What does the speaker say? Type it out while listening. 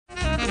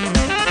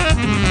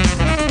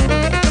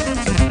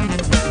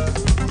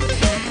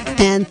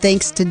And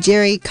thanks to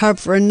Jerry Karp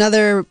for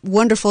another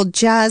wonderful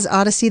jazz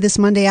odyssey this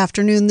Monday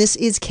afternoon. This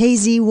is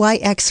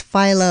KZYX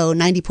Philo,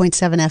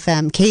 90.7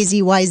 FM,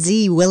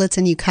 KZYZ Willits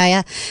and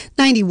Ukiah,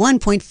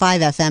 91.5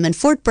 FM, and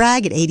Fort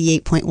Bragg at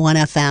 88.1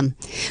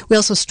 FM. We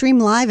also stream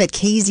live at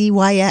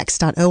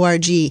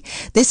kzyx.org.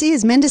 This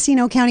is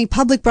Mendocino County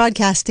Public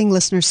Broadcasting,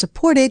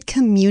 listener-supported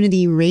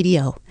community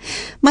radio.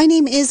 My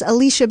name is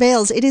Alicia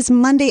Bales. It is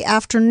Monday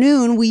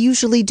afternoon. We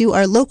usually do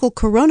our local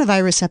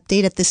coronavirus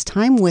update at this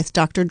time with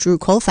Dr. Drew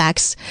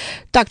Colfax.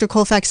 Dr.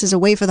 Colfax is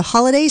away for the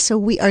holiday, so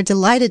we are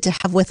delighted to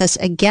have with us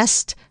a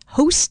guest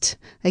host,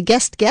 I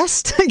guess,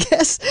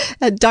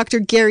 Dr.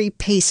 Gary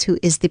Pace, who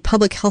is the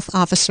Public Health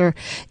Officer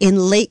in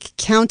Lake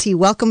County.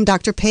 Welcome,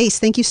 Dr. Pace.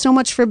 Thank you so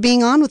much for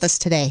being on with us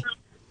today.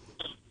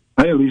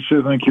 Hi,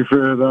 Alicia. Thank you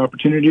for the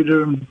opportunity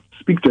to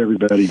speak to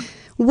everybody.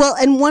 Well,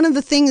 and one of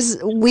the things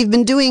we've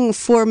been doing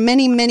for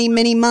many, many,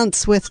 many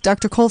months with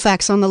Dr.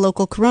 Colfax on the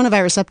local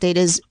coronavirus update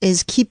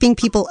is keeping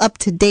people up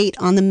to date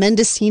on the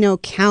Mendocino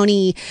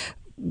County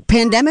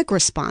pandemic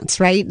response,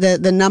 right?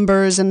 The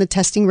numbers and the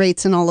testing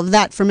rates and all of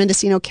that for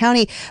Mendocino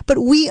County. But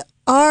we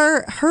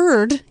are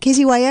heard,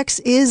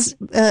 KZYX is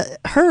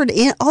heard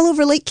all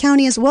over Lake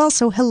County as well.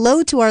 So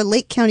hello to our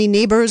Lake County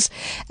neighbors,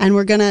 and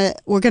we're gonna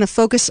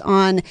focus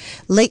on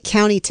Lake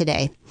County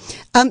today.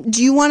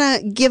 Do you want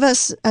to give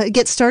us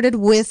get started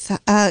with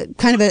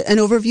kind of an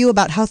overview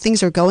about how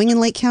things are going in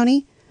Lake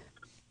County?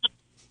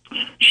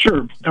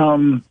 Sure.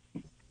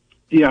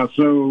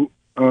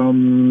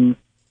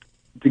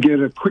 To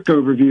get a quick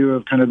overview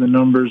of kind of the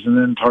numbers and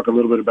then talk a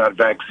little bit about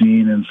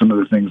vaccine and some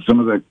of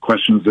the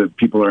questions that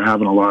people are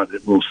having a lot,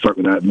 we'll start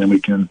with that, and then we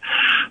can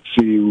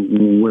see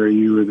where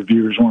you or the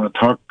viewers want to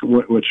talk,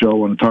 what y'all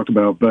want to talk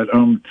about. But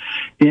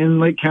in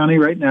Lake County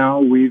right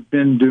now,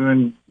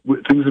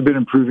 things have been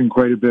improving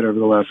quite a bit over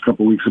the last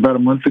couple of weeks. About a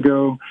month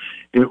ago,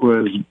 it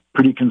was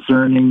pretty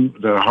concerning.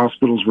 The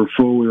hospitals were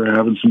full. We were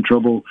having some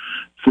trouble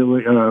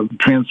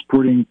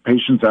transporting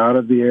patients out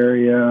of the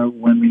area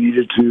when we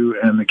needed to,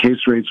 and the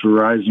case rates were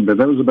rising. But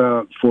that was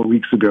about 4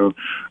 weeks ago.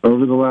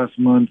 Over the last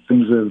month,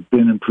 things have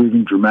been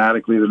improving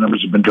dramatically. The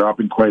numbers have been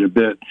dropping quite a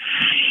bit.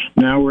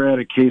 Now we're at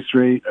a case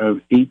rate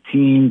of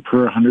 18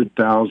 per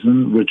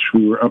 100,000, which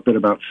we were up at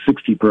about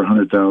 60 per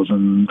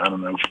 100,000,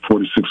 4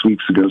 to 6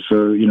 weeks ago.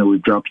 So,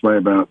 we've dropped by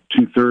about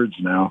two-thirds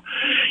now.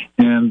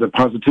 And the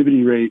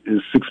positivity rate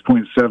is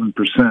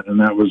 6.7%, and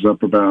that was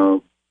up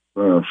about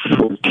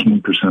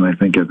 14%, I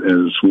think it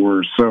is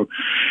worse. So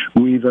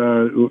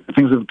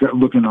things have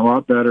looking a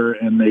lot better,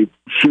 and they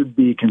should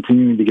be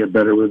continuing to get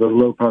better with a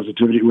lower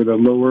positivity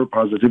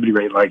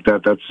rate like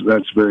that.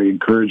 That's very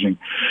encouraging.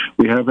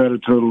 We have had a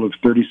total of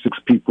 36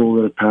 people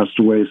that have passed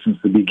away since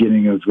the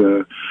beginning of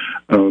the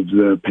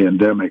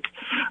pandemic.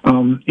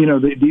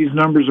 These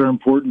numbers are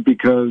important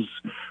because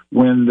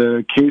when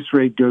the case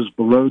rate goes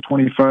below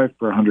 25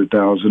 per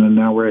 100,000, and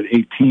now we're at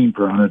 18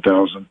 per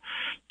 100,000,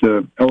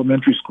 the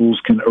elementary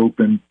schools can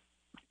open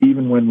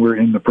even when we're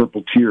in the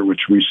purple tier,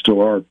 which we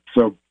still are.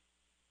 So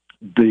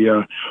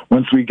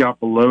once we got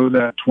below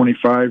that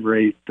 25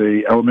 rate,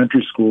 the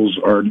elementary schools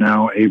are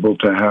now able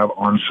to have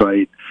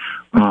on-site,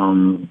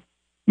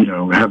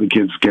 have the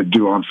kids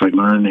do on-site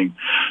learning.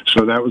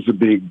 So that was a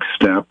big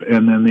step.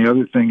 And then the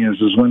other thing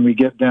is when we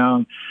get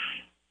down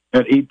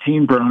at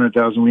 18 per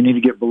 100,000, we need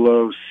to get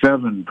below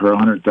 7 per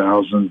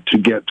 100,000 to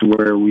get to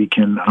where we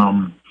can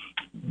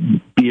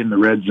be in the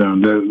red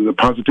zone. The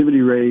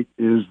positivity rate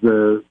is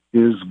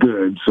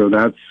good, so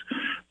that's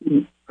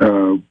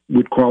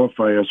would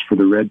qualify us for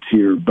the red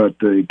tier, but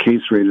the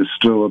case rate is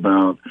still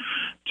about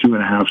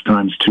 2.5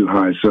 times too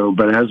high.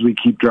 But as we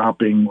keep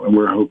dropping,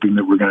 we're hoping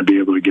that we're going to be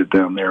able to get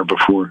down there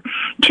before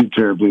too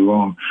terribly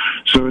long.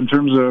 So in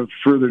terms of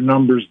further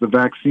numbers, the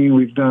vaccine,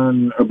 we've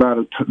done about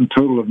a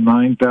total of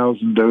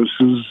 9,000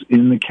 doses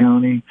in the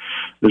county.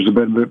 There's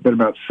been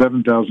about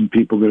 7,000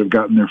 people that have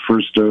gotten their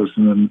first dose,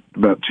 and then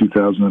about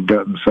 2,000 have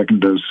gotten the second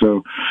dose.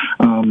 So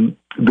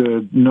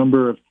the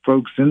number of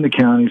folks in the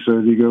county, so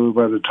if you go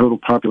by the total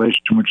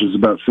population, which is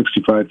about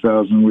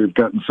 65,000, we've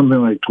gotten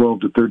something like 12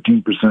 to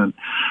 13%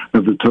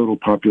 of the total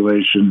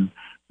population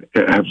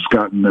has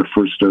gotten their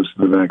first dose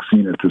of the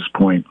vaccine at this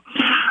point.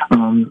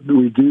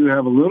 We do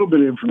have a little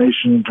bit of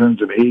information in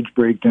terms of age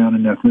breakdown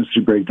and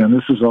ethnicity breakdown.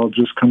 This is all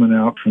just coming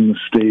out from the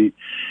state,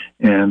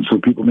 and so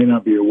people may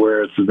not be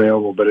aware it's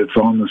available, but it's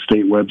on the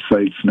state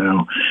websites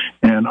now.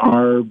 And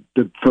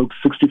the folks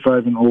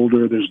 65 and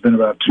older, there's been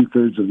about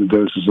two-thirds of the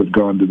doses have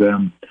gone to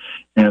them.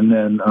 And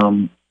then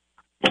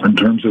in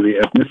terms of the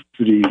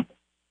ethnicity,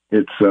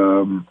 it's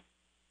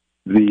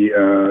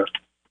the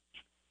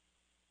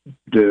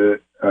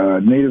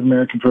Native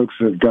American folks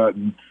have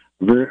gotten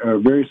a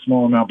very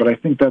small amount, but I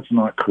think that's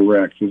not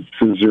correct. It's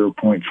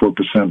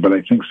 0.4%, but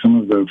I think some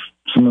of the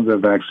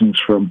vaccines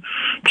from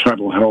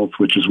Tribal Health,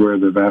 which is where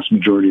the vast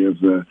majority of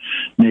the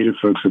Native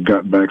folks have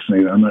gotten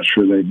vaccinated, I'm not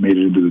sure they've made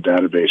it into the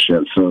database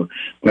yet. So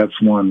that's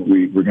one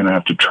we're going to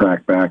have to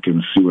track back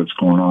and see what's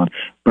going on.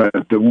 But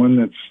the one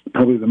that's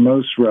probably the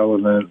most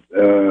relevant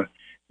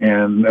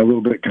and a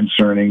little bit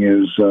concerning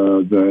is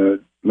the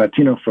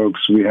Latino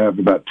folks. We have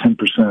about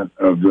 10%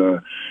 of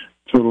the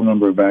total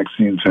number of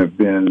vaccines have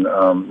been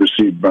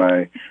received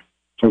by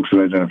folks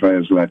that identify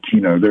as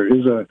Latino. There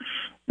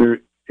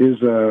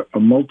is a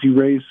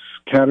multi-race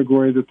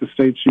category that the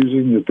state's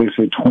using, that they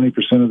say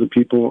 20% of the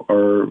people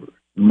are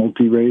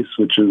multi-race,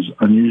 which is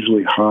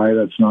unusually high.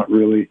 That's not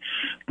really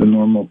the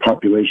normal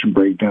population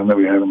breakdown that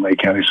we have in Lake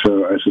County.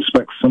 So I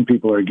suspect some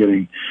people are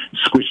getting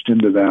squished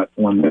into that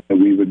one that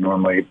we would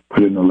normally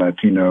put in the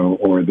Latino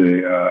or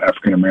the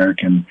African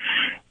American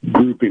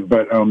grouping.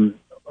 But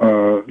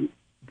so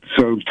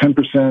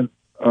 10%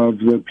 of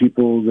the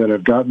people that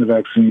have gotten the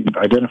vaccine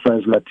identify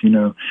as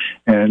Latino,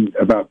 and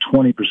about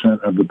 20%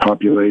 of the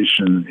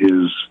population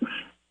is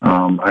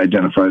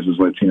identifies as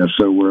Latino.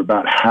 So we're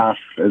about half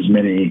as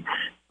many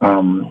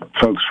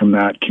folks from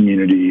that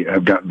community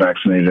have gotten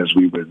vaccinated as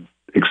we would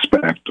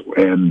expect,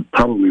 and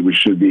probably we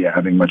should be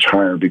having much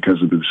higher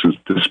because of this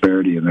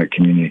disparity in that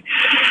community.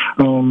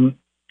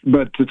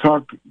 But to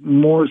talk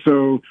more,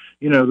 so,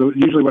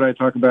 usually what I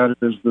talk about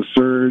is the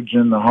surge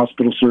and the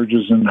hospital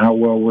surges and how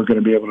well we're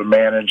going to be able to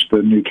manage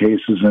the new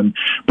cases.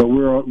 But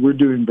we're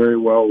doing very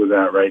well with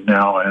that right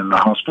now, and the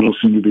hospitals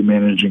seem to be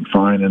managing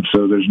fine. And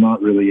so there's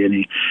not really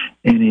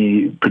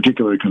any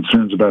particular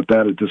concerns about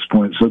that at this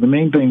point. So the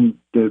main thing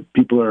that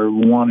people are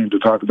wanting to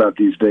talk about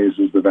these days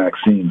is the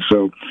vaccine.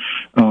 So,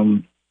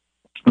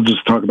 I'll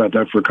just talk about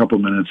that for a couple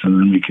minutes, and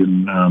then we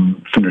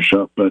can finish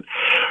up. But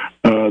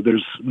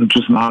there's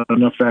just not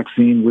enough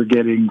vaccine. We're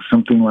getting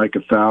something like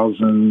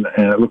 1,000,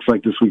 and it looks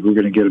like this week we're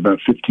going to get about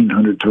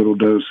 1,500 total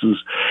doses.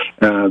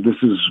 This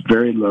is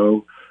very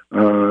low.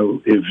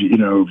 If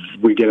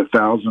we get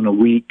 1,000 a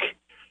week,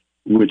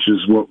 which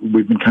is what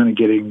we've been kind of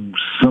getting,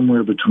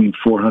 somewhere between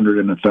 400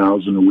 and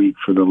 1,000 a week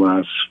for the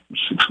last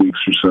 6 weeks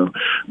or so.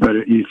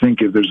 But you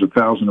think if there's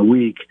 1,000 a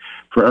week,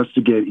 for us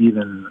to get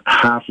even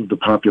half of the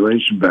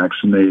population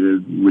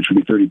vaccinated, which would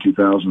be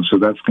 32,000, so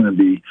that's going to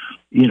be,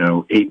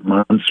 8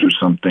 months or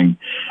something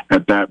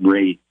at that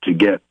rate to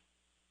get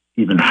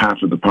even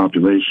half of the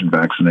population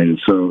vaccinated.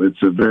 So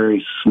it's a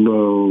very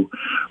slow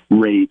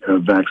rate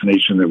of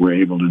vaccination that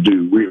we're able to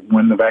do.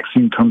 When the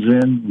vaccine comes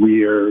in,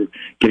 we are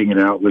getting it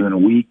out within a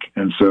week.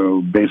 And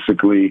so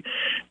basically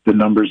the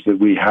numbers that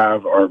we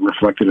have are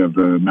reflective of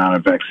the amount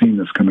of vaccine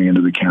that's coming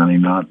into the county,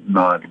 not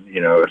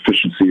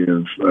efficiency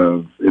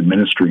of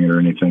administering it or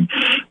anything.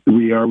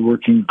 We are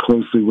working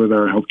closely with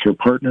our healthcare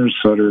partners,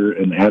 Sutter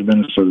and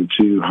Adventist are the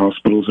two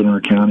hospitals in our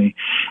county,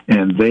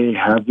 and they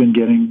have been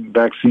getting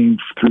vaccines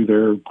through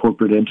their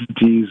corporate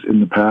entities in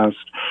the past.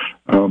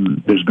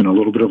 There's been a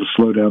little bit of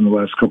a slowdown the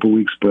last couple of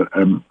weeks, but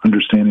I'm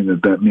understanding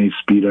that may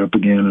speed up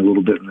again a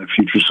little bit in the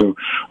future. So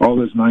all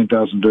those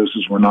 9,000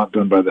 doses were not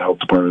done by the health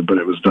department, but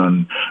it was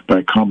done by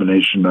a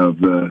combination of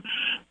the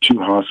two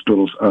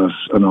hospitals, us,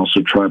 and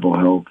also Tribal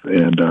Health,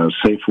 and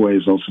Safeway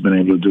has also been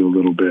able to do a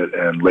little bit,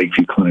 and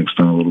Lakeview Clinic's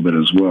done a little bit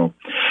as well.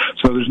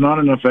 So there's not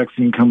enough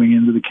vaccine coming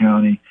into the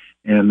county,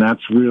 and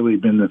that's really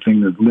been the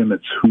thing that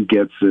limits who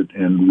gets it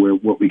and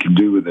what we can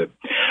do with it.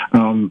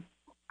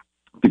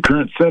 The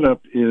current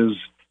setup is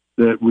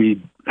that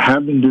we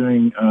have been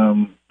doing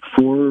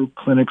 4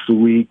 clinics a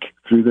week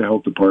through the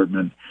health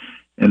department,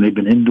 and they've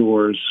been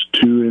indoors,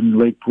 2 in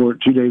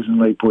Lakeport, 2 days in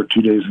Lakeport,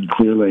 2 days in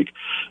Clear Lake.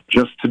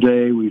 Just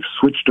today, we've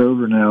switched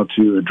over now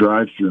to a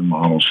drive-through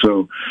model.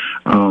 So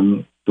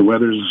the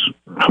weather's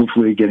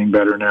hopefully getting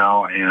better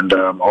now, and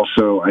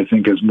also I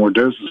think as more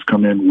doses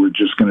come in, we're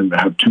just going to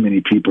have too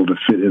many people to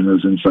fit in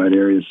those inside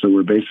areas. So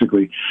we're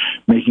basically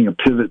making a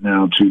pivot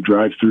now to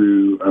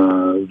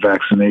drive-through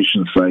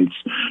vaccination sites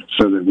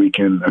so that we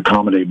can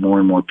accommodate more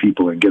and more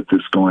people and get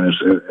this going.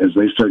 As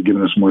they start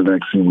giving us more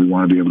vaccine, we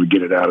want to be able to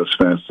get it out as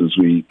fast as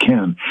we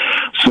can.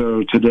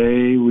 So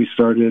today we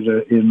started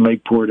in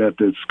Lakeport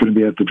it's going to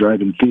be at the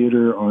Drive-In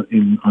Theater on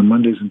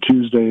Mondays and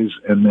Tuesdays,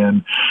 and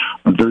then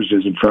on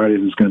Thursdays and Fridays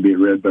it's going to be at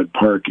Redbud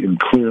Park in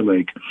Clear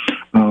Lake.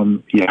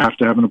 You have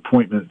to have an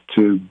appointment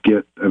to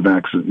get a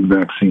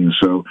vaccine,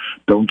 so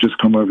don't just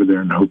come over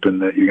there and hoping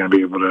that you're going to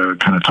be able to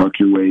kind of talk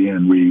your way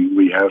in.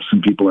 We have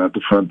some people at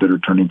the front that are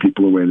turning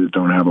people away that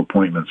don't have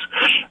appointments.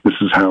 This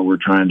is how we're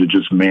trying to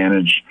just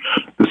manage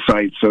the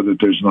site so that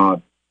there's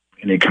not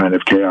any kind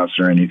of chaos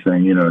or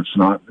anything. It's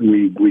not,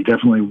 we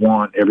definitely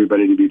want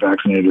everybody to be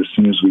vaccinated as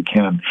soon as we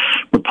can.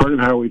 But part of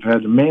how we've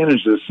had to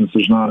manage this, since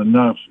there's not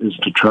enough, is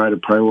to try to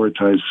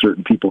prioritize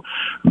certain people.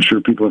 I'm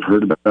sure people have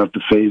heard about the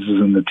phases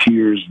and the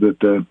tiers that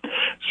the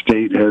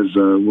state has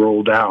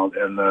rolled out.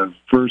 And the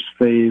first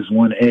phase,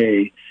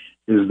 1A,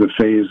 is the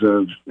phase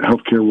of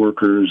healthcare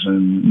workers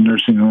and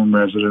nursing home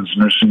residents,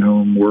 nursing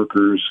home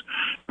workers,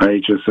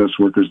 IHSS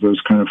workers,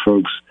 those kind of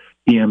folks,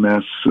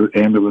 EMS,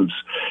 ambulance.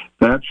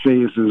 That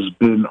phase has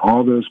been,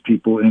 all those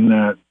people in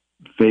that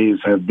phase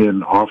have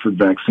been offered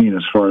vaccine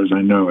as far as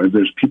I know. If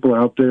there's people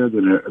out there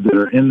that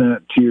are in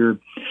that tier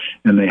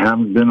and they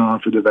haven't been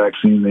offered the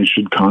vaccine, they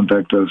should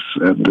contact us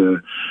at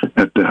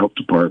the health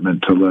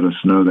department to let us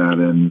know that,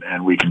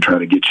 and we can try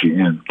to get you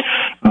in.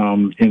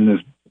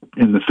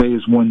 In the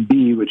phase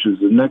 1B, which is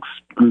the next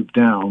group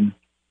down,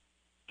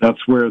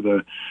 that's where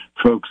the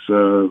folks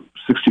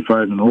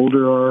 65 and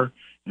older are,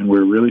 and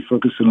we're really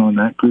focusing on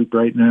that group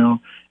right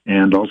now.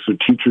 and also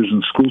teachers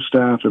and school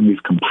staff, and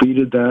we've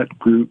completed that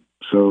group.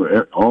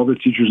 So all the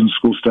teachers and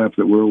school staff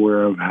that we're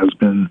aware of has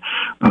been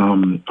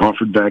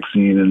offered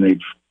vaccine, and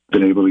they've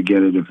been able to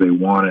get it if they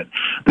want it.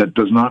 That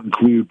does not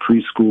include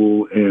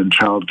preschool and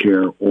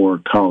childcare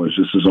or college.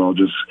 This is all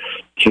just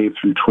K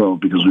through 12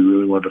 because we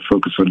really want to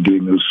focus on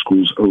getting those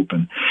schools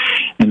open.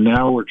 And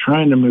now we're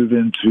trying to move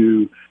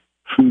into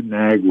food and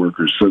ag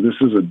workers. So this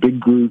is a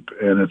big group,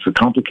 and it's a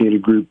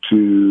complicated group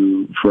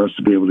for us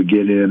to be able to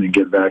get in and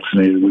get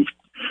vaccinated.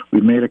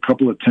 We've made a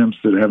couple attempts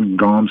that haven't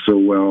gone so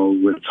well.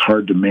 It's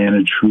hard to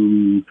manage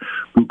who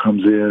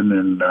comes in,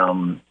 and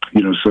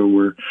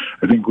so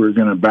I think we're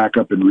going to back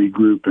up and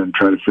regroup and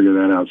try to figure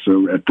that out.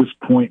 So at this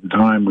point in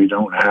time, we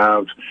don't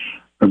have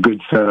a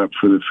good setup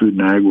for the food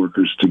and ag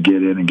workers to get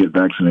in and get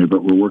vaccinated,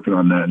 but we're working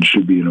on that and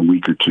should be in a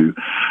week or two.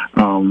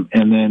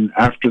 And then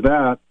after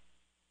that,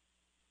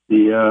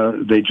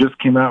 they just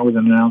came out with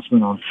an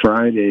announcement on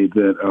Friday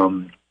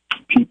that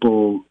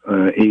people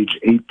age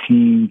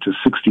 18 to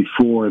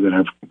 64 that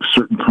have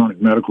certain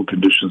chronic medical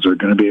conditions are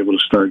going to be able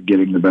to start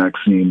getting the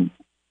vaccine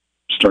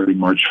starting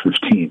March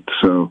 15th.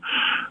 So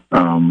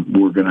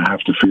we're going to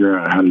have to figure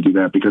out how to do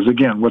that because,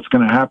 again, what's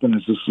going to happen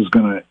is this is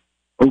going to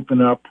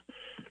open up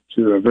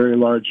to a very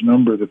large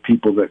number of the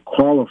people that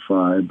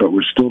qualify, but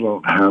we still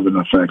don't have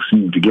enough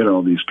vaccine to get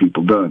all these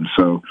people done.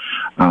 So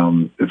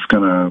it's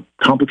going to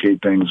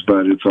complicate things,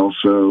 but it's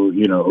also,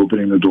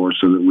 opening the door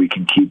so that we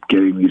can keep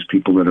getting these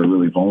people that are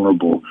really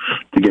vulnerable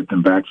to get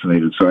them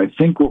vaccinated. So I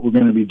think what we're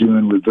going to be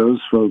doing with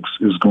those folks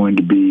is going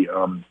to be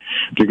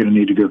they're going to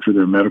need to go through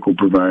their medical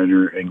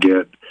provider and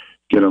get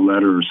a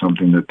letter or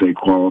something that they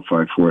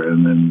qualify for it,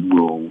 and then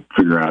we'll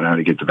figure out how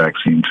to get the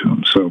vaccine to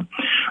them.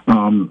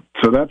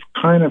 So that's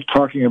kind of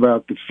talking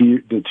about the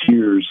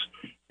tiers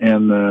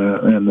and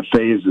the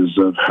phases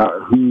of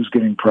who's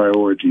getting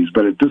priorities.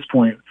 But at this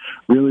point,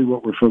 really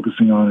what we're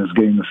focusing on is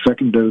getting the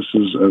second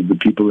doses of the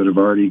people that have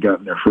already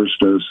gotten their first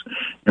dose,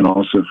 and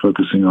also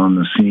focusing on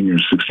the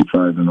seniors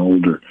 65 and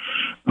older.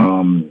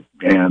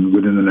 And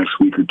within the next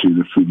week or two,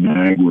 the food and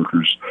ag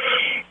workers.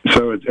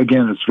 So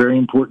again, it's very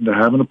important to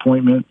have an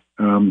appointment.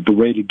 The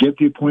way to get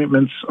the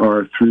appointments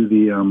are through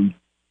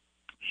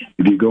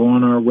if you go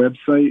on our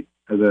website,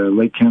 the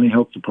Lake County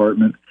Health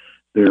Department,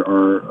 there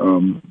are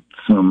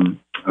some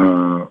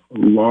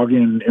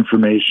login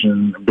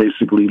information,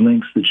 basically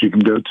links that you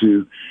can go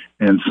to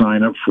and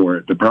sign up for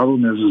it. The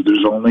problem is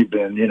there's only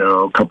been,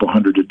 a couple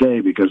hundred a day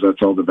because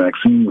that's all the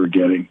vaccine we're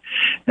getting,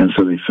 and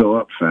so they fill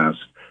up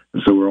fast.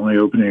 And so we're only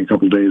opening a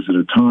couple days at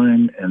a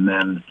time, and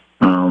then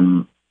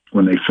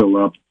when they fill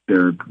up,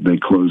 they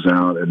close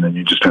out, and then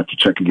you just have to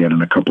check again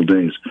in a couple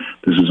days.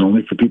 This is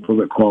only for people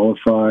that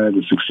qualify,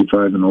 the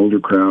 65 and older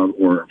crowd,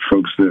 or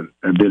folks that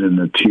have been in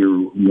the Tier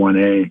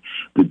 1A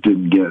that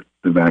didn't get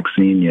the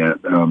vaccine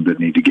yet, that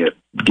need to get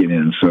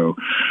in. So,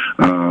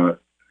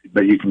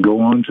 but you can go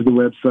on to the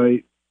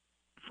website,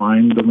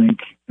 find the link,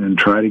 and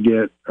try to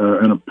get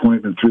an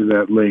appointment through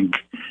that link.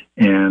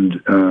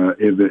 And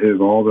if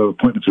all the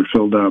appointments are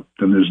filled up,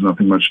 then there's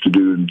nothing much to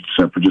do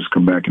except for just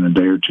come back in a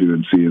day or two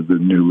and see if the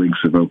new links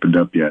have opened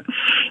up yet.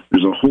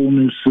 There's a whole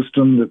new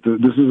system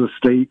this is a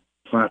state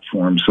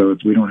platform, so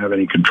we don't have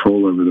any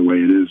control over the way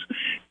it is,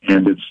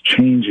 and it's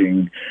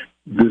changing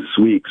this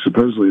week.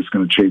 Supposedly it's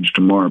going to change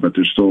tomorrow, but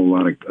there's still a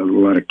lot of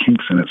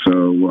kinks in it.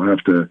 So we'll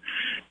have to,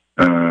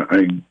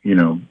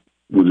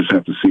 we'll just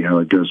have to see how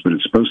it goes. But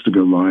it's supposed to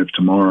go live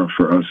tomorrow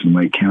for us in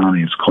Lake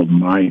County. It's called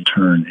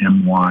MyTurn,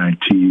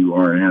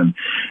 MYTURN.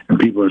 And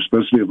people are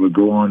supposed to be able to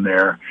go on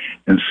there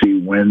and see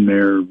when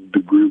the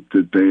group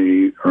that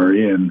they are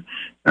in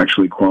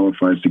actually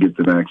qualifies to get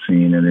the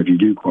vaccine. And if you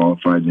do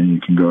qualify, then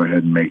you can go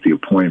ahead and make the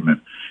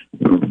appointment.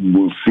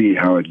 We'll see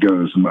how it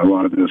goes. And a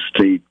lot of the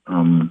state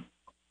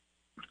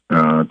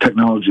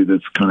technology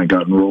that's kind of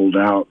gotten rolled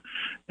out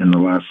in the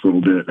last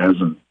little bit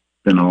hasn't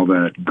been all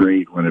that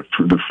great when it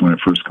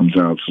first comes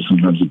out. So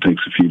sometimes it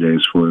takes a few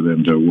days for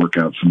them to work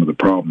out some of the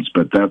problems.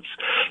 But that's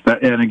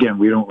that. And again,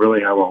 we don't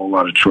really have a whole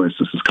lot of choice.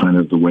 This is kind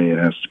of the way it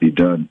has to be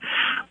done.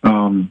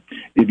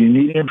 If you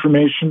need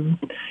information,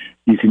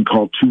 you can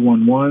call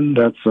 211.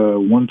 That's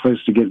one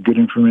place to get good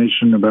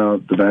information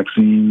about the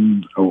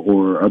vaccine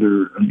or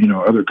other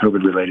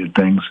COVID-related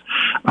things.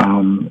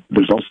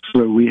 There's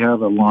also, we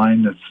have a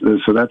line that's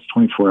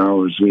 24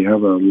 hours. We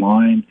have a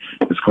line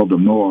that's called the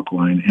MOAC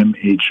line,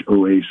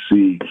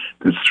 MHOAC,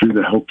 that's through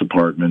the health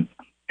department.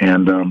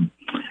 And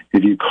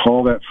if you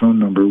call that phone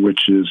number,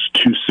 which is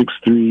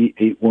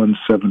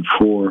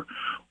 263-8174,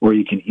 or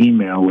you can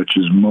email, which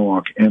is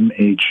MOAC,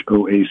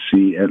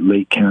 MHOAC, at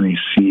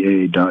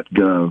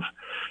lakecountyca.gov.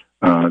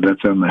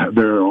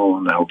 They're all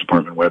on the health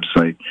department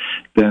website.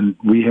 Then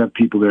we have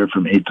people there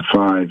from 8 to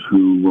 5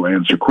 who will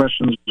answer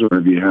questions, or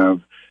if you have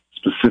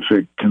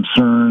specific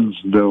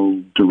concerns, they'll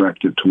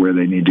direct it to where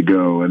they need to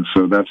go. And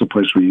so that's a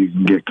place where you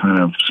can get kind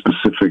of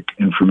specific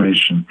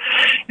information.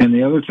 And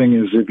the other thing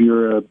is, if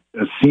you're a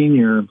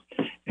senior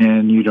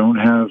and you don't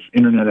have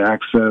internet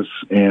access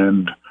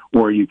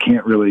or you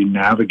can't really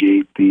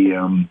navigate the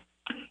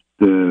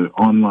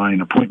online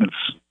appointments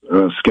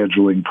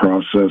scheduling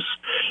process,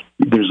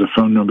 there's a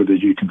phone number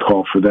that you can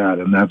call for that,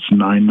 and that's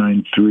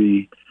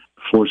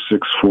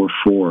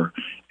 993-4644.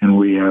 And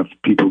we have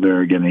people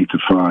there, again, 8 to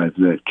 5,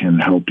 that can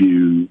help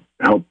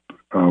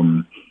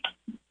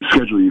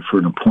schedule you for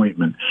an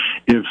appointment.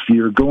 If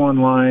you go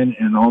online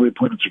and all the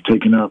appointments are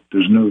taken up,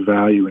 there's no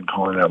value in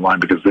calling that line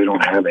because they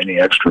don't have any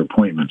extra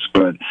appointments.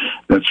 But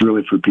that's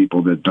really for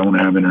people that don't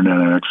have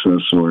internet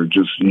access, or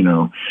just,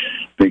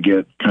 they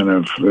get kind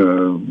of,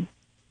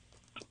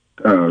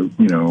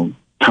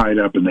 tied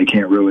up and they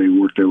can't really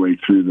work their way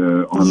through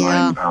the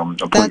online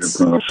appointment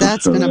process.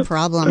 That's been a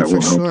problem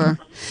for sure.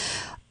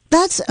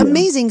 That's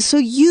amazing. So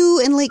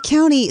you in Lake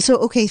County,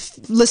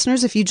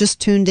 listeners, if you just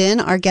tuned in,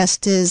 our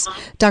guest is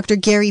Dr.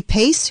 Gary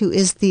Pace, who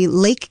is the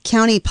Lake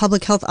County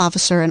Public Health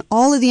Officer, and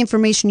all of the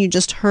information you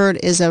just heard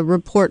is a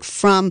report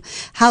from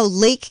how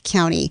Lake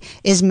County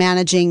is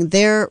managing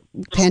their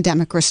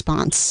pandemic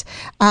response.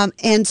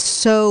 And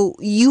so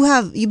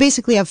you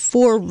basically have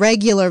 4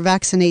 regular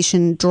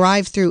vaccination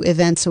drive-through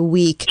events a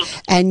week,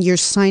 and you're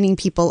signing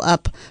people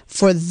up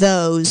for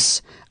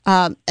those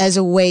as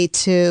a way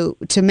to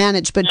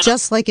manage. But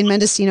just like in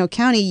Mendocino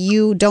County,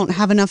 you don't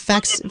have enough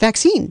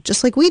vaccine,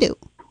 just like we do.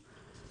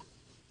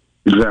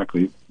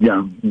 Exactly.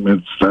 Yeah,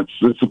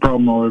 it's a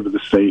problem all over the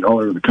state, all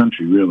over the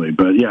country, really.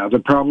 But yeah, the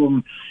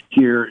problem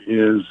here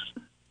is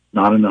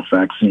not enough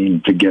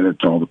vaccine to get it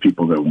to all the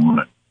people that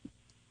want it.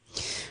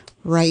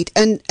 Right.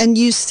 And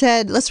you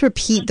said, let's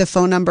repeat the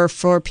phone number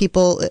for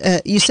people.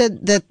 You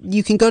said that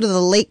you can go to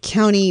the Lake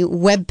County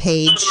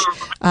webpage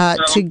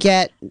to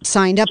get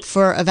signed up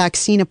for a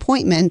vaccine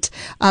appointment.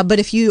 But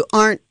if you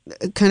aren't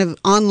kind of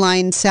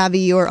online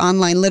savvy or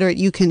online literate,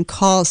 you can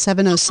call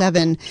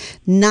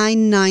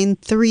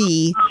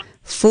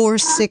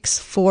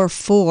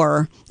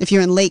 707-993-4644 if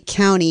you're in Lake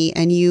County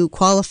and you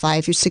qualify.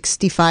 If you're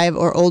 65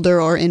 or older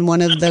or in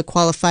one of the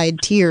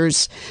qualified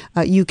tiers,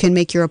 you can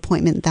make your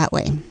appointment that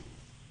way.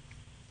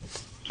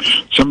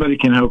 Somebody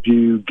can help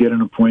you get an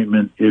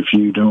appointment if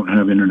you don't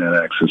have internet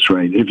access,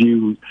 right? If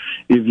you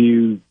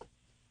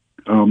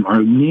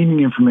are needing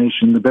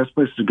information, the best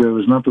place to go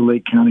is not the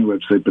Lake County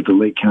website, but the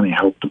Lake County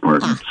Health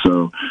Department.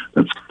 So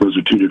those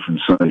are 2 different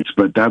sites,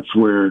 but that's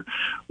where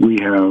we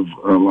have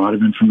a lot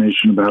of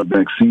information about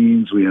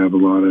vaccines. We have a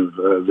lot of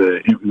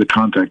the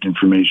contact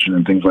information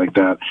and things like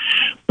that.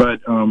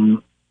 But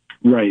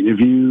right,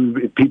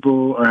 if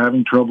people are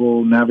having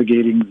trouble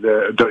navigating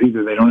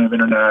either they don't have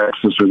internet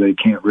access or they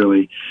can't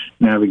really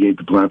navigate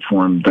the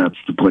platform, that's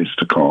the place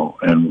to call,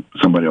 and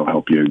somebody will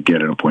help you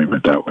get an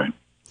appointment that way.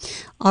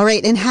 All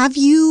right, and have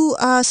you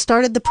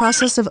started the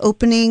process of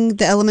opening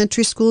the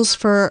elementary schools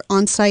for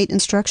on-site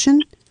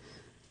instruction?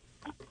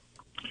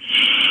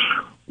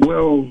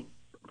 Well,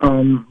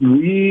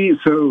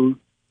 so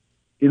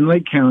in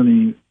Lake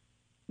County,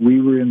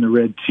 we were in the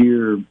red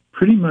tier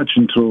pretty much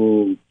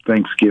until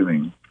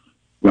Thanksgiving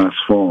last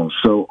fall.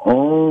 So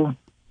all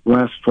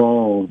last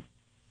fall,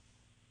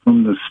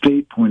 from the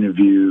state point of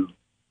view,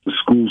 the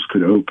schools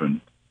could open.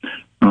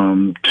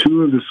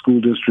 2 of the school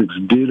districts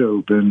did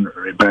open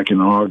back in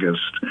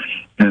August,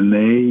 and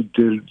they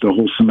did the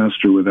whole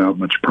semester without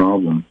much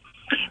problem.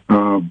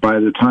 By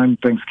the time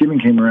Thanksgiving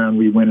came around,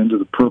 we went into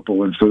the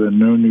purple, and so then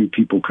no new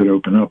people could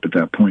open up at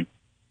that point.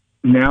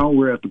 Now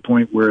we're at the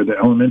point where the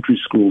elementary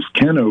schools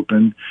can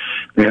open.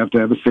 They have to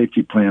have a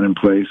safety plan in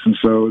place. And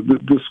so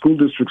the school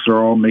districts are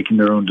all making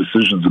their own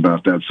decisions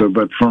about that. So,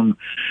 but from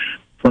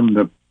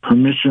the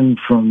permission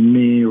from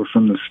me or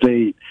from the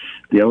state,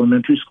 the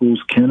elementary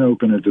schools can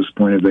open at this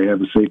point if they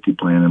have a safety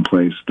plan in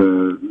place.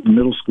 The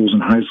middle schools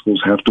and high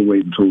schools have to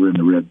wait until we're in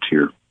the red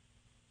tier.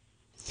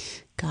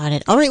 Got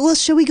it. All right. Well,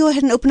 shall we go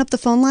ahead and open up the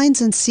phone lines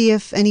and see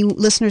if any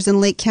listeners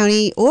in Lake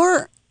County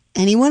or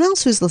anyone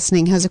else who's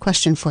listening has a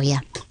question for you?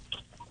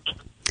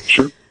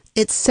 Sure.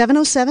 It's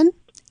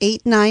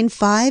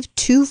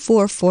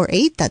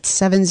 707-895-2448. That's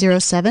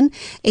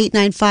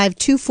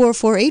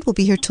 707-895-2448. We'll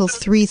be here till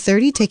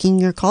 3:30 taking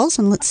your calls,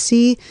 and let's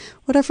see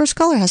what our first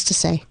caller has to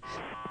say.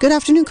 Good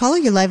afternoon, caller.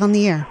 You're live on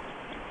the air.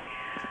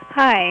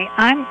 Hi,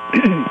 I'm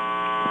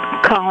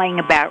calling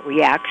about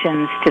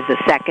reactions to the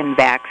second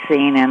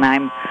vaccine, and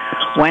I'm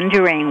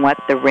wondering what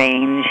the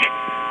range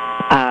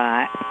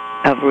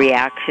of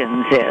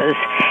reactions is.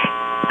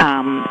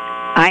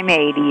 I'm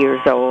 80 years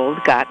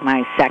old, got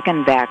my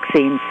second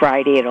vaccine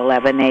Friday at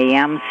 11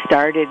 a.m.,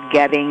 started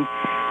getting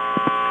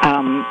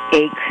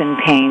aches and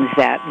pains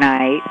that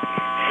night,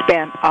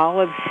 spent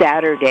all of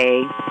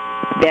Saturday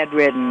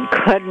bedridden,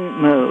 couldn't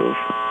move,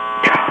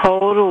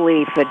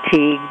 totally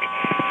fatigued,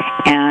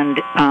 and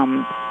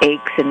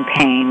aches and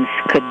pains,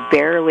 could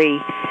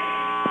barely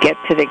get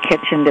to the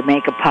kitchen to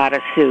make a pot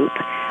of soup,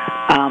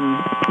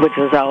 which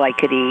was all I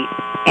could eat.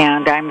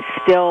 And I'm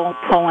still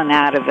pulling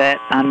out of it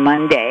on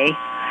Monday.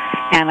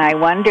 And I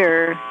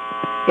wonder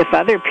if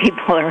other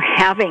people are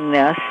having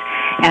this,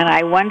 and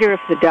I wonder if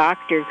the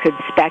doctor could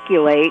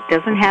speculate,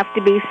 doesn't have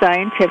to be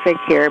scientific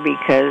here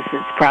because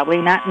it's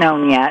probably not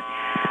known yet,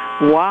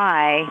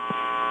 why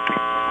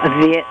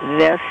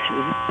this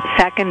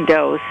second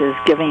dose is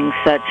giving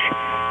such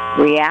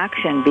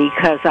reaction,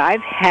 because I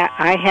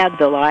had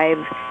the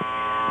live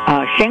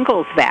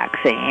shingles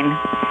vaccine,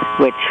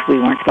 which we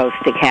weren't supposed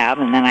to have,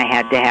 and then I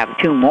had to have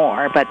 2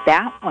 more. But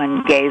that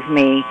one gave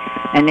me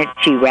an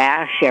itchy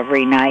rash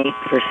every night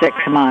for 6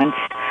 months,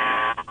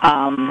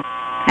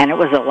 and it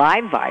was a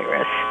live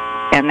virus.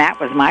 And that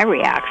was my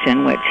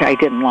reaction, which I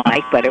didn't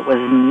like, but it was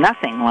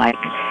nothing like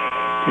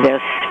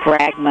this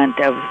fragment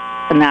of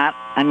not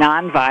a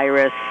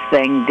non-virus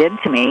thing did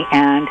to me.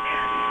 And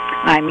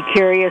I'm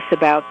curious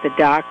about the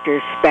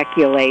doctor's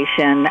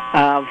speculation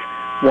of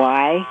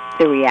why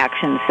the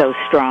reaction is so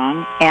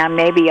strong, and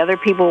maybe other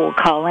people will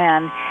call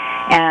in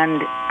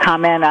and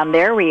comment on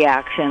their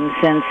reaction,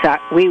 since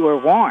we were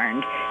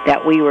warned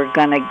that we were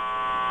going to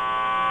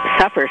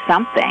suffer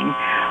something,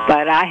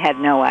 but I had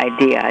no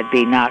idea I'd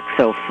be knocked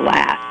so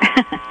flat.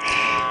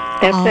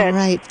 That's All it.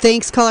 right.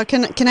 Thanks, caller.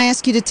 Can I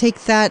ask you to take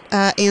that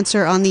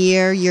answer on the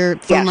air? Your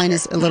phone line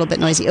is a little bit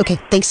noisy. Okay,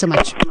 thanks so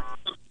much.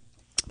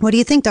 What do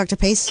you think, Dr.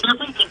 Pace?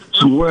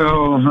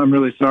 Well, I'm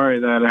really sorry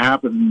that it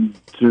happened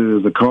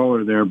to the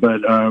caller there,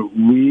 but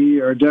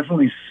we are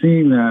definitely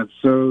seeing that.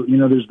 So,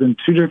 there's been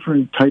 2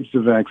 different types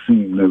of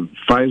vaccine. The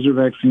Pfizer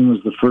vaccine was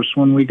the first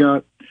one we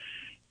got,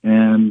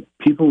 and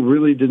people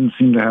really didn't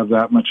seem to have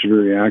that much of a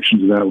reaction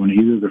to that one,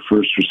 either the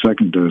first or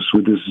second dose.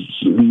 With this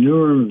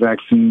newer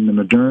vaccine, the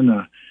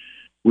Moderna,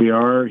 we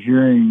are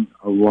hearing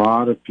a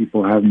lot of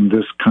people having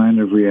this kind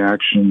of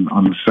reaction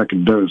on the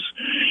second dose.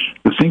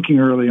 The thinking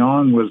early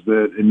on was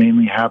that it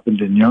mainly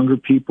happened in younger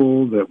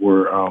people that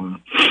were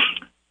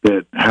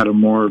that had a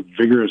more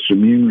vigorous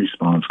immune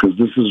response, because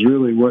this is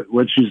really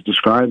what she's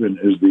describing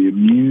is the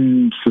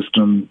immune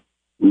system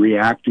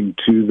reacting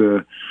to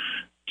the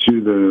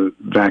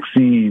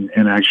vaccine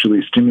and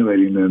actually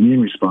stimulating the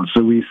immune response.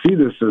 So we see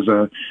this as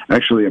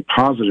actually a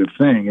positive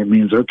thing. It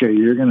means, okay,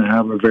 you're going to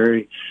have a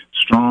very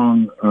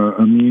strong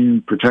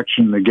immune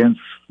protection against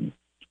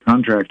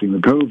contracting the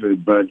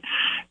COVID, but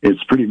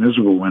it's pretty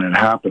miserable when it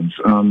happens.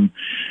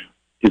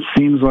 It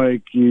seems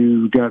like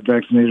you got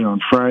vaccinated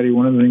on Friday.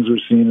 One of the things we're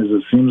seeing is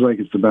it seems like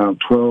it's about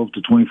 12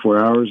 to 24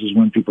 hours is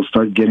when people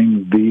start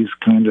getting these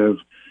kind of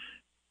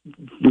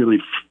really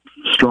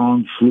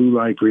strong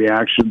flu-like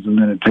reactions, and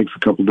then it takes a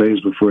couple days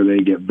before they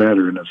get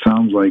better. And it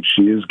sounds like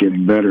she is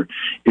getting better.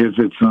 If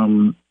it's,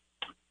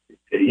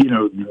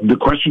 the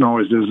question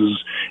always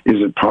is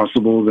it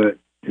possible that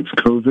it's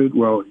COVID?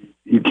 Well,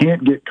 you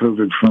can't get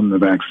COVID from the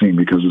vaccine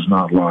because it's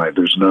not live.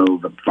 There's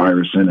no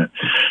virus in it.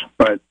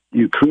 But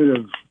you could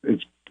have.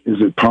 Is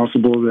it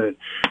possible that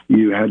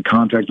you had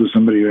contact with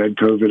somebody who had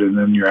COVID and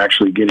then you're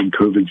actually getting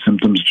COVID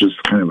symptoms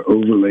just kind of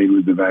overlaid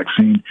with the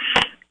vaccine?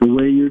 The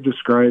way you're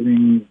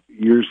describing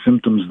your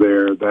symptoms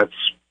there, that's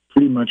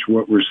pretty much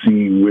what we're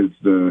seeing with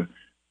the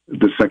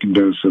second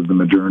dose of the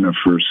Moderna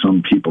for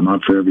some people,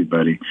 not for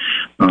everybody.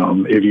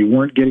 If you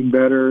weren't getting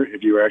better,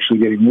 if you were actually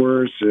getting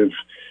worse, if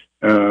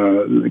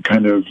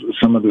kind of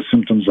some of the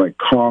symptoms like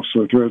cough,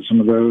 sore throat,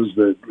 some of those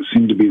that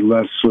seem to be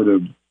less sort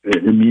of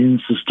immune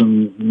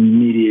system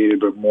mediated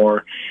but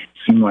more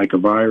seem like a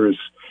virus,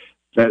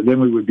 then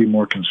we would be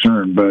more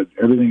concerned. But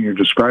everything you're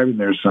describing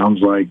there sounds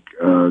like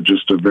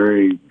just a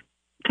very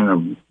kind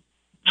of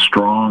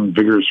strong,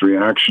 vigorous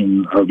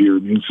reaction of your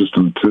immune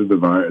system to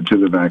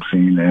the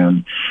vaccine,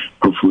 and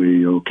hopefully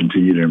you'll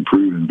continue to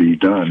improve and be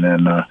done.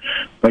 And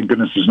thank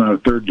goodness there's not a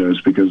third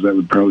dose, because that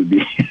would probably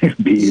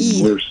be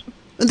even worse.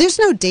 There's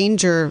no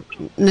danger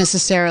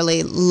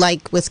necessarily,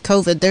 like with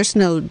COVID. There's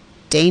no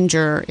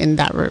danger in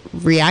that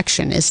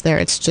reaction, is there?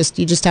 It's just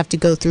you just have to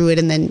go through it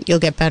and then you'll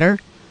get better.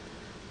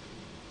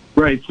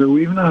 Right. So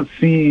we've not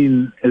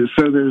seen.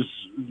 So there's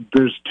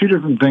 2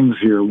 different things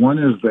here. One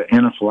is the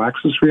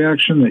anaphylaxis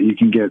reaction that you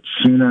can get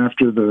soon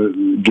after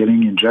the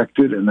getting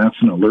injected, and that's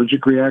an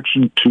allergic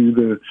reaction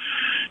to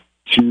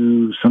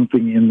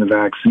something in the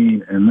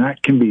vaccine, and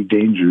that can be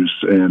dangerous.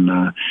 And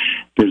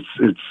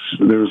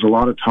there was a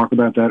lot of talk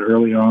about that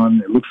early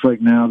on. It looks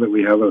like now that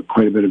we have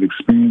quite a bit of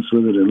experience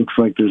with it, it looks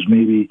like there's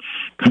maybe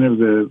kind of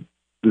the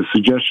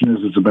suggestion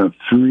is it's about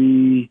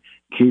 3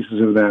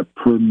 cases of that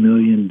per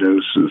million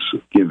doses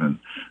given.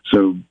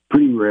 So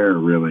pretty rare,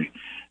 really.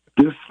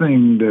 This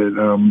thing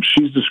that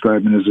she's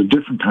describing is a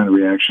different kind of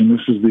reaction.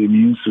 This is the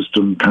immune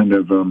system kind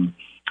of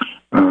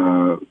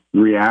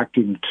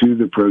reacting to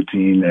the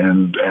protein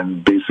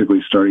and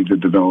basically starting to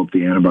develop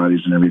the antibodies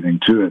and everything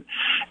to it.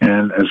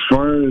 And as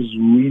far as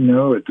we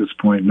know at this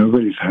point,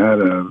 nobody's had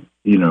a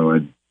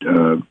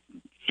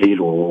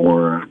fatal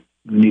or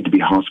need to be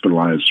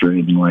hospitalized or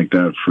anything like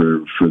that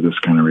for this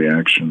kind of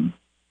reaction.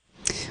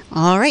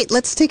 All right,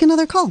 let's take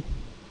another call.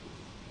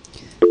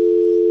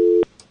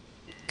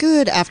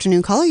 Good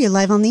afternoon, caller. You're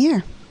live on the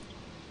air.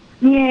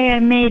 Yay, I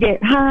made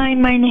it. Hi,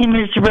 my name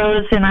is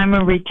Rose, and I'm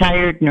a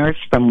retired nurse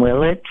from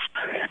Willits.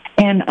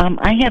 And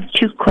I have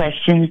 2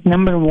 questions.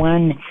 Number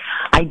 1,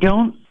 I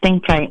don't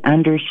think I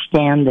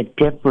understand the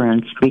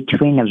difference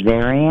between a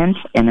variant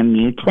and a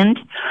mutant.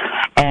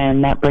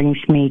 And that brings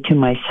me to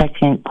my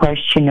second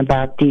question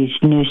about these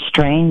new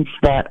strains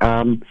that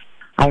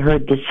I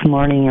heard this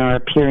morning are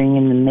appearing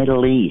in the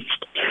Middle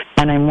East.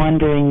 And I'm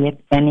wondering if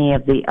any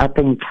of the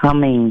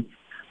up-and-coming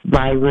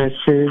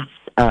viruses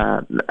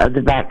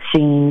the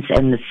vaccines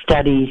and the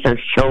studies are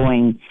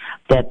showing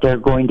that they're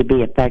going to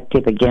be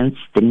effective against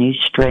the new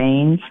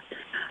strains.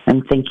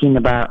 I'm thinking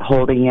about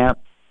holding out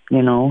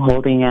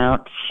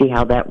to see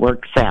how that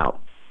works out.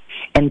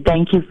 And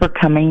thank you for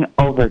coming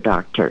over,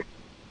 Doctor.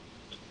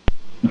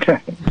 Okay.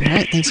 All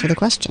right, thanks for the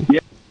question.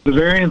 Yeah, the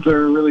variants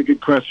are a really good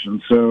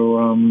question. So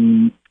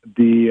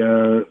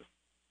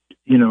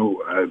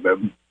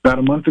about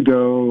a month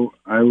ago,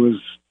 I was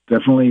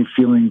definitely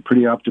feeling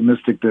pretty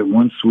optimistic that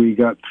once we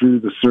got through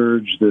the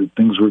surge, that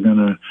things were going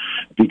to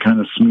be kind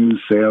of smooth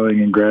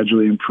sailing and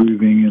gradually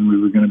improving, and we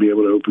were going to be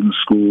able to open the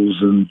schools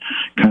and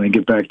kind of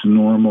get back to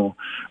normal.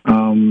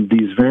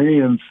 These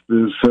variants,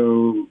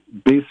 so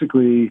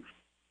basically,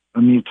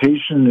 a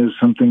mutation is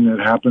something that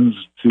happens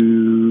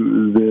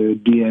to the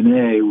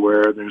DNA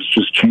where there's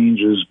just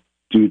changes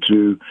due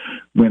to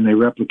when they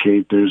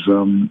replicate. There's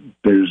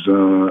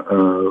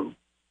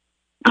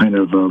kind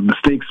of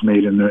mistakes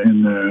made in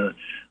the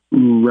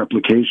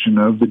replication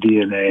of the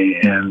DNA,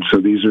 and so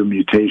these are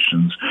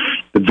mutations.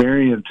 The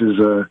variant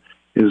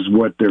is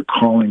what they're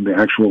calling the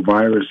actual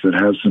virus that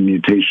has some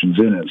mutations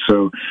in it.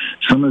 So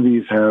some of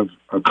these have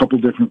a couple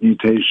different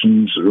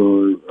mutations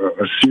or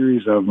a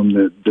series of them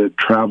that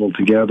travel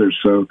together.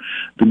 So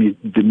the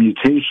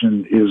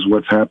mutation is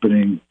what's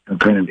happening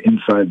kind of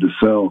inside the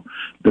cell.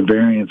 The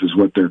variant is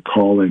what they're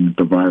calling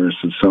the virus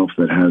itself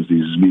that has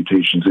these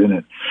mutations in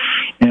it.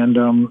 And,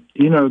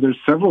 there's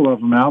several of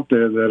them out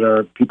there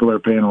that people are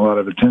paying a lot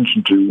of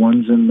attention to.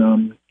 One's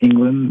in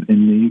England,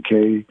 in the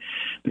UK.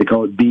 They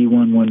call it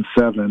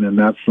B117, and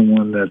that's the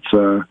one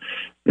that's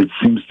it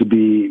seems to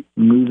be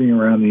moving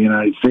around the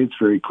United States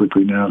very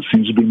quickly now. It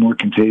seems to be more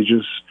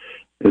contagious.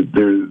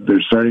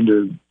 They're starting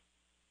to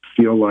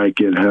feel like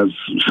it has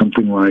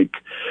something like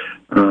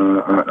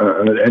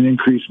an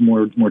increased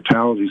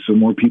mortality, so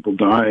more people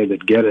die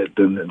that get it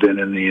than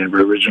in the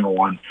original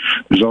one.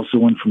 There's also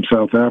one from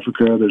South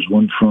Africa. There's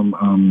one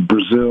from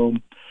Brazil.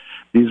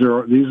 These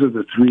are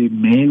the three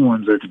main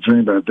ones they're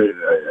concerned about.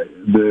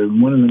 The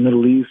one in the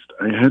Middle East,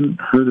 I hadn't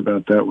heard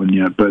about that one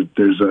yet, but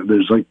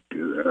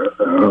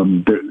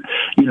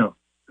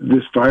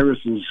this virus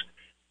is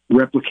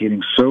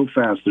replicating so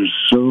fast. There's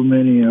so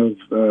many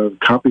of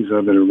copies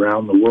of it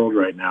around the world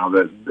right now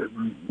that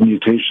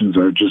mutations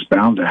are just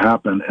bound to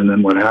happen. And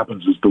then what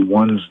happens is the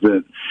ones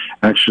that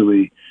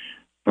actually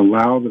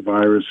allow the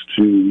virus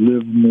to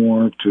live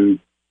more, to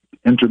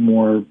enter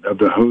more of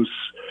the hosts,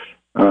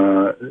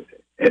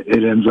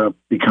 it ends up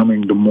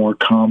becoming the more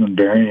common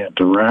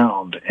variant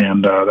around,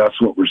 and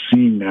that's what we're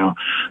seeing now.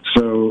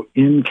 So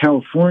in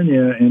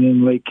California and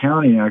in Lake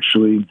County,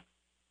 actually,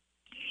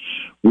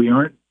 we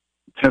aren't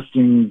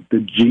testing the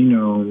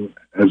genome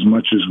as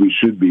much as we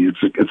should be.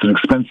 It's an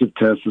expensive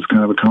test. It's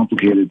kind of a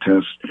complicated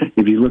test.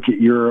 If you look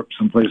at Europe,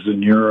 some places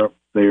in Europe,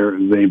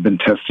 they've been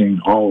testing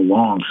all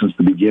along since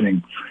the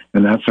beginning,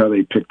 and that's how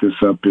they picked this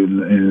up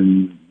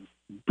in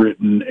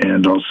Britain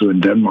and also in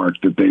Denmark,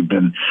 that they've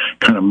been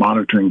kind of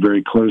monitoring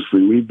very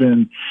closely. We've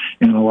been,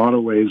 in a lot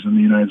of ways in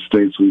the United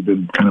States, we've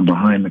been kind of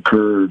behind the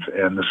curve,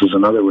 and this is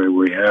another way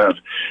we have.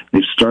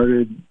 They've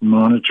started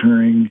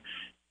monitoring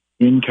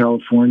in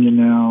California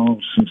now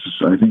since,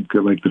 I think,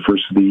 like the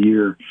first of the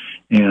year.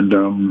 And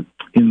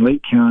in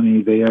Lake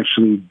County, they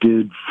actually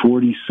did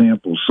 40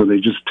 samples. So they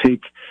just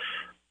take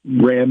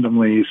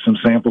randomly some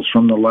samples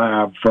from the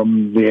lab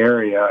from the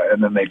area,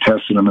 and then they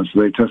tested them. And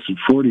so they tested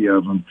 40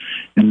 of them,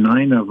 and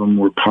 9 of them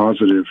were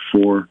positive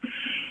for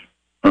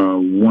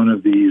one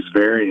of these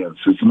variants.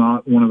 It's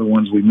not one of the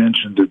ones we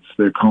mentioned.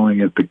 They're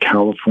calling it the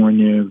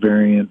California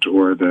variant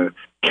or the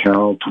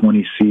Cal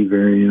 20C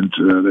variant.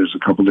 There's a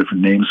couple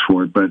different names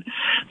for it, but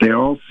they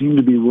all seem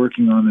to be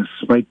working on this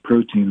spike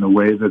protein, the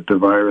way that the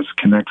virus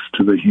connects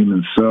to the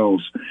human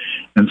cells.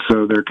 And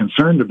so they're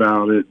concerned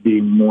about it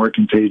being more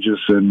contagious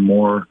and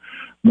more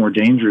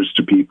dangerous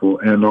to people.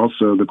 And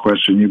also the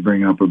question you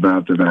bring up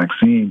about the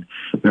vaccine,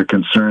 they're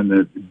concerned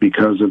that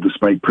because of the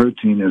spike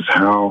protein is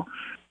how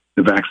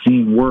the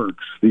vaccine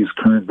works. These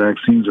current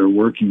vaccines are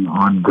working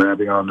on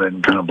grabbing on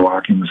and kind of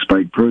blocking the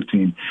spike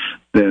protein.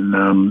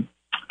 Then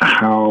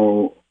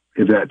how,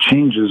 if that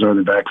changes, are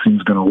the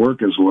vaccines going to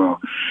work as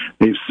well?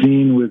 They've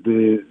seen with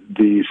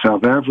the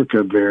South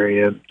Africa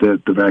variant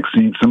that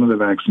some of the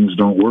vaccines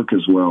don't work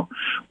as well.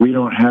 We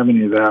don't have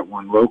any of that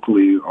one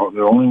locally.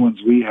 The only ones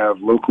we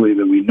have locally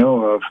that we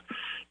know of,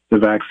 the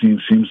vaccine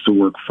seems to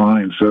work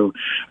fine. So,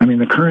 I mean,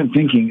 the current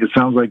thinking, it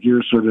sounds like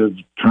you're sort of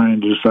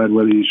trying to decide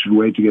whether you should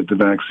wait to get the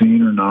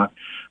vaccine or not.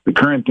 The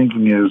current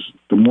thinking is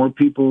the more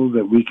people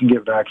that we can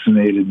get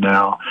vaccinated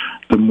now,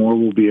 the more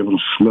we'll be able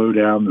to slow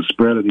down the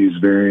spread of these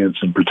variants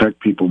and protect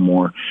people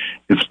more.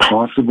 It's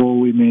possible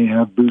we may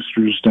have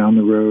boosters down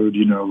the road,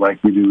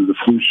 like we do with the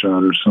flu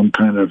shot, or some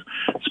kind of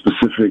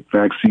specific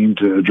vaccine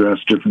to address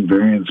different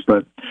variants.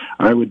 But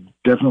I would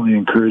definitely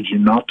encourage you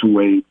not to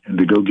wait and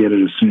to go get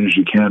it as soon as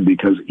you can,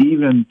 because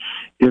even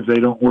if they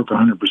don't work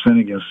 100%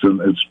 against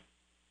them, it's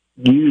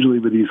usually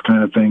with these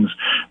kind of things,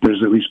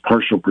 there's at least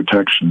partial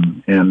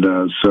protection. And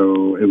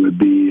so it would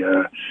be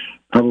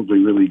probably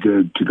really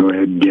good to go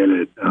ahead and get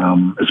it,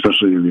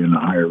 especially if you're in a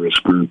higher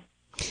risk group.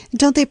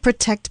 Don't they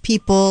protect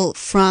people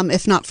from,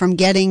 if not from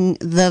getting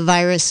the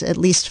virus, at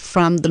least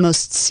from the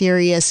most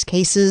serious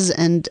cases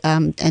and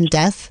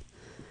death?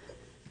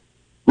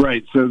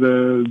 Right. So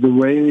the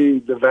way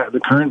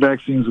the current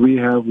vaccines we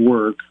have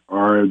work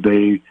are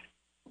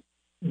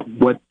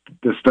what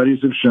the studies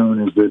have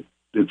shown is that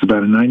it's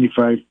about a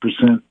 95%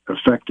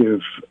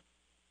 effective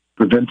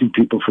preventing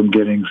people from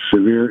getting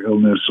severe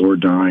illness or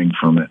dying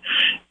from it.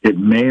 It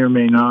may or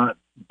may not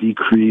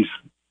decrease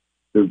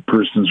the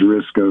person's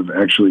risk of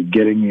actually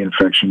getting the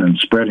infection and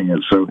spreading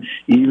it. So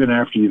even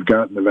after you've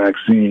gotten the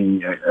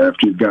vaccine,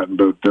 after you've gotten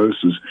both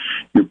doses,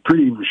 you're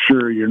pretty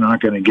sure you're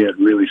not going to get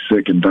really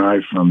sick and die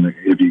from it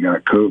if you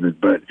got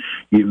COVID. But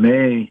you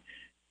may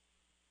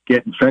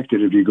get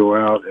infected if you go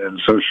out and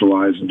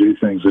socialize and do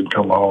things and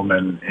come home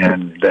and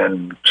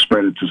then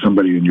spread it to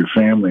somebody in your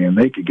family and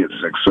they could get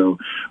sick. So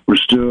we're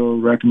still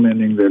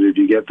recommending that if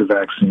you get the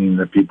vaccine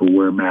that people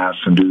wear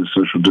masks and do the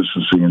social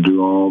distancing and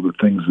do all the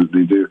things that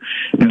they do.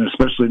 And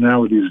especially now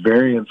with these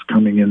variants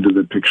coming into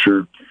the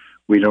picture,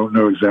 we don't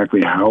know exactly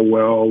how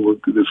well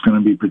it's going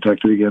to be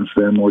protected against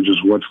them or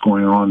just what's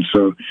going on.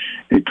 So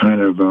it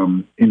kind of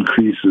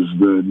increases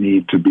the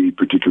need to be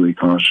particularly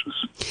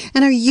cautious.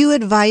 And are you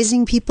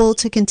advising people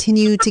to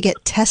continue to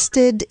get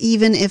tested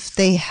even if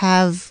they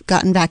have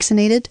gotten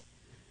vaccinated?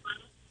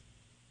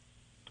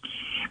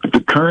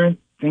 The current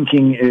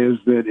thinking is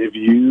that if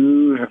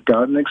you have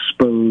gotten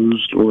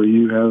exposed or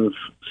you have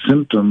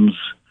symptoms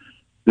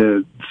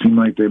that seem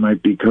like they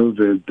might be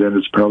COVID, then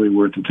it's probably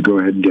worth it to go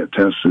ahead and get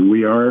tested.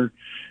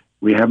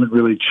 We haven't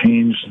really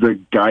changed the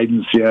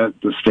guidance yet.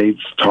 The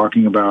state's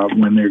talking about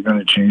when they're going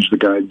to change the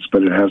guidance,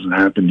 but it hasn't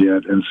happened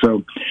yet. And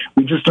so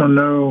we just don't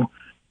know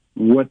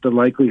what the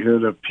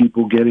likelihood of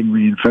people getting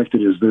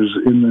reinfected is. There's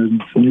in the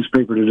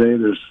newspaper today,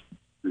 there's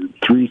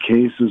 3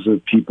 cases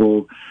of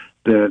people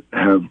that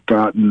have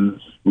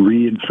gotten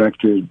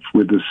reinfected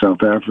with the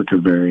South Africa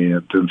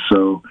variant. And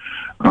so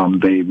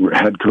they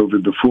had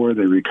COVID before,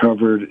 they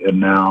recovered, and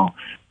now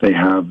they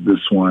have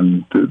this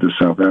one, the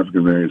South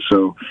Africa variant.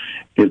 So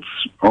it's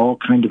all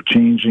kind of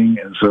changing.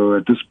 And so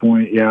at this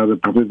point,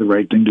 probably the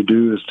right thing to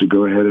do is to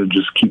go ahead and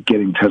just keep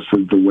getting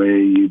tested the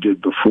way you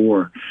did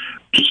before,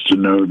 just to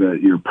know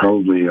that you're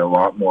probably a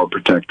lot more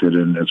protected,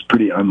 and it's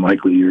pretty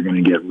unlikely you're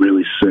going to get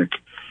really sick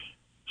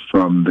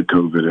from the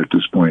COVID at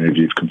this point if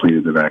you've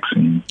completed the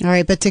vaccine. All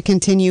right, but to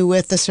continue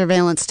with the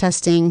surveillance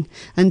testing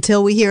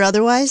until we hear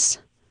otherwise?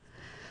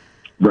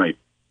 Right.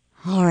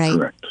 All right.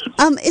 Correct.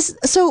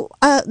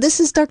 This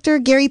is Dr.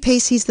 Gary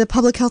Pace. He's the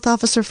public health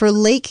officer for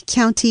Lake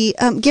County.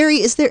 Gary,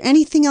 is there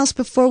anything else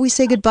before we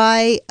say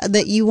goodbye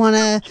that you want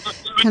to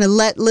kind of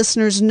let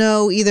listeners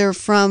know, either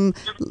from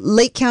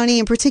Lake County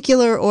in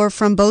particular or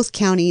from both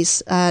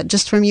counties,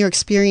 just from your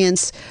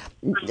experience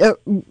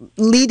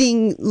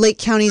leading Lake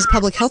County's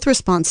public health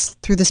response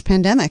through this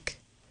pandemic?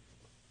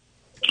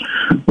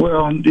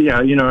 Well,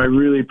 I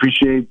really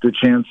appreciate the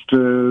chance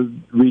to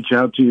reach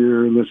out to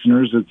your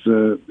listeners.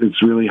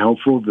 It's really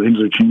helpful. Things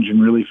are changing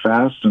really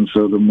fast, and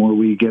so the more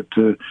we get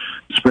to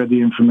spread the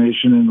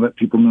information and let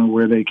people know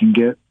where they can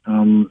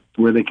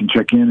where they can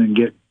check in and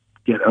get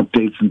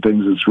updates and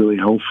things, it's really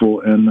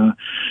helpful. And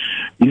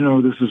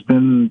this has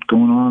been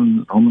going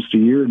on almost a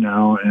year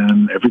now,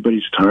 and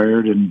everybody's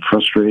tired and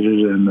frustrated,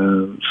 and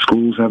the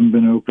schools haven't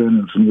been open,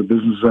 and some of the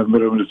businesses haven't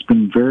been open. It's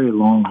been a very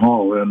long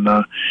haul, and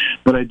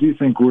but I do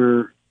think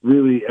we're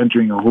really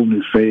entering a whole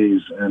new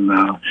phase, and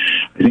I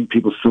think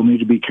people still need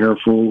to be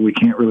careful. We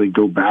can't really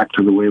go back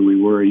to the way we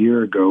were a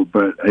year ago,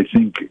 but I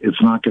think it's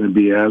not going to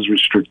be as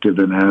restrictive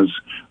and as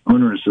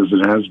onerous as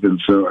it has been.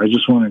 So I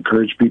just want to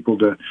encourage people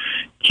to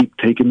keep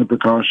taking the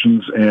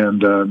precautions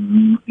and,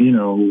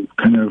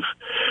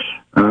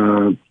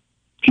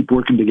 keep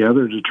working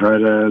together to try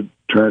to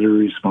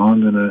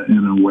respond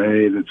in a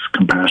way that's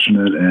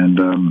compassionate and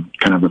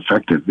kind of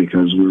effective,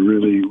 because we're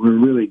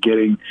really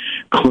getting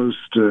close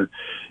to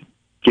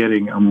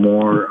getting a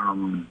more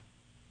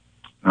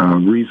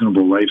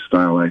reasonable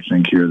lifestyle, I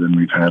think, here than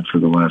we've had for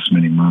the last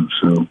many months.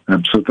 So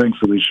thanks,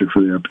 Alicia,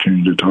 for the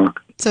opportunity to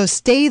talk. So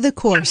stay the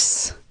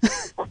course.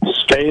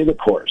 Stay the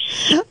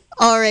course.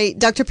 All right,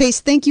 Dr. Pace,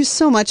 thank you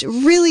so much.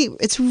 Really,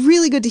 it's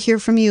really good to hear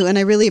from you, and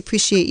I really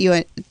appreciate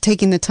you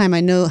taking the time.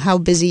 I know how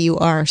busy you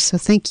are, so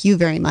thank you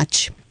very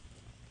much.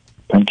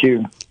 Thank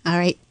you. All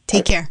right,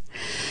 take care.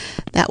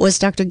 That was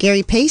Dr.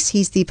 Gary Pace.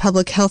 He's the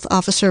public health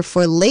officer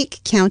for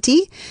Lake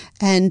County,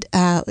 and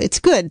it's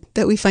good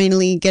that we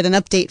finally get an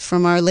update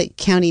from our Lake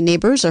County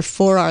neighbors, or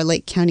for our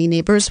Lake County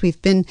neighbors.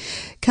 We've been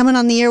coming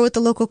on the air with the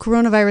local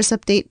coronavirus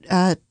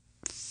update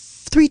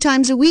 3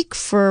 times a week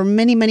for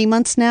many, many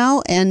months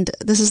now, and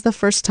this is the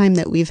first time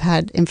that we've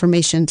had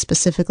information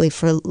specifically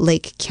for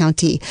Lake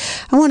County.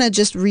 I want to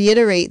just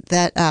reiterate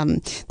that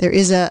there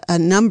is a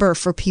number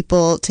for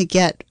people to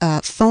get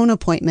phone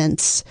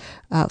appointments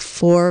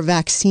for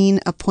vaccine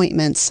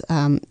appointments,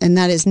 and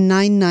that is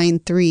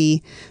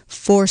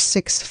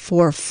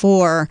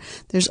 993-4644.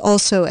 There's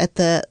also at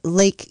the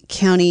Lake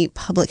County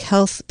Public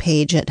Health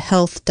page at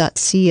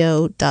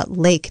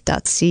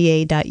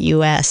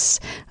health.co.lake.ca.us,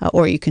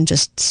 or you can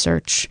just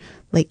search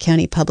Lake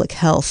County Public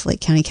Health,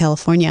 Lake County,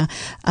 California.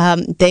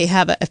 They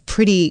have a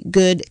pretty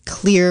good,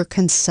 clear,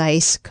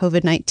 concise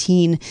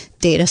COVID-19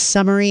 data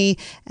summary,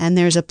 and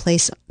there's a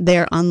place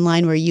there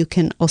online where you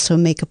can also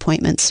make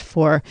appointments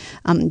for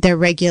their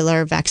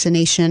regular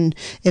vaccination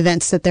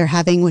events that they're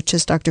having, which,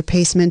 as Dr.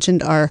 Pace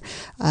mentioned, are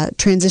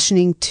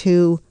transitioning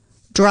to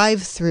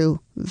drive-through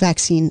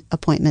vaccine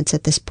appointments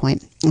at this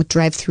point, a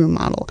drive-through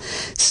model.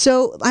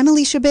 So I'm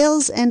Alicia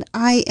Bales, and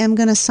I am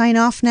going to sign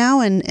off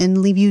now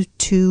and leave you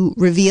to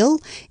Reveal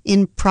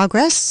in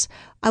Progress.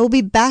 I will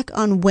be back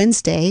on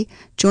Wednesday,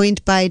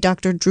 joined by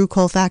Dr. Drew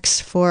Colfax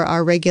for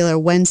our regular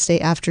Wednesday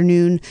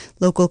afternoon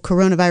local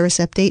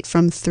coronavirus update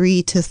from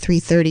 3 to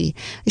 3:30.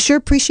 I sure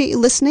appreciate you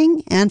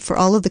listening, and for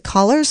all of the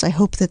callers, I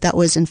hope that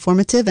was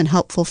informative and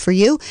helpful for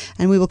you,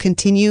 and we will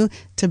continue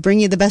to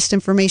bring you the best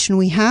information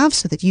we have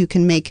so that you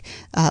can make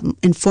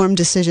informed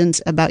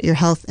decisions about your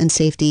health and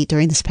safety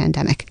during this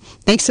pandemic.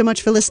 Thanks so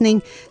much for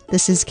listening.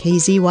 This is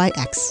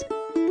KZYX.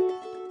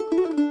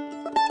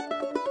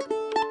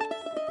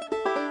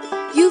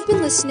 You've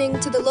been listening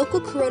to the local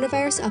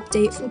coronavirus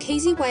update from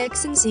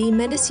KZYX&Z,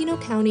 Mendocino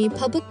County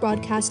Public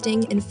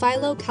Broadcasting in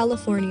Philo,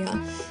 California.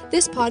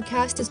 This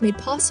podcast is made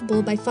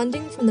possible by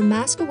funding from the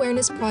Mask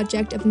Awareness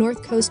Project of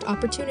North Coast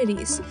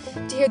Opportunities.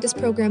 To hear this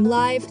program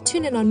live,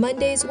 tune in on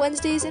Mondays,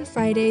 Wednesdays, and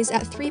Fridays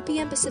at 3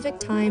 p.m. Pacific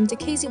Time to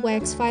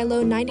KZYX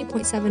Philo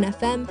 90.7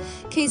 FM,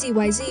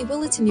 KZYZ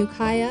Willits and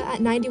Ukiah at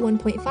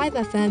 91.5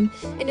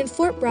 FM, and in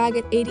Fort Bragg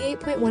at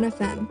 88.1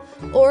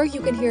 FM. Or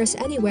you can hear us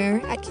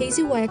anywhere at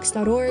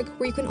kzyx.org,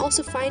 where you can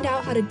also find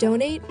out how to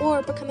donate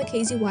or become a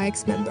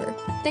KZYX member.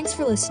 Thanks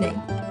for listening.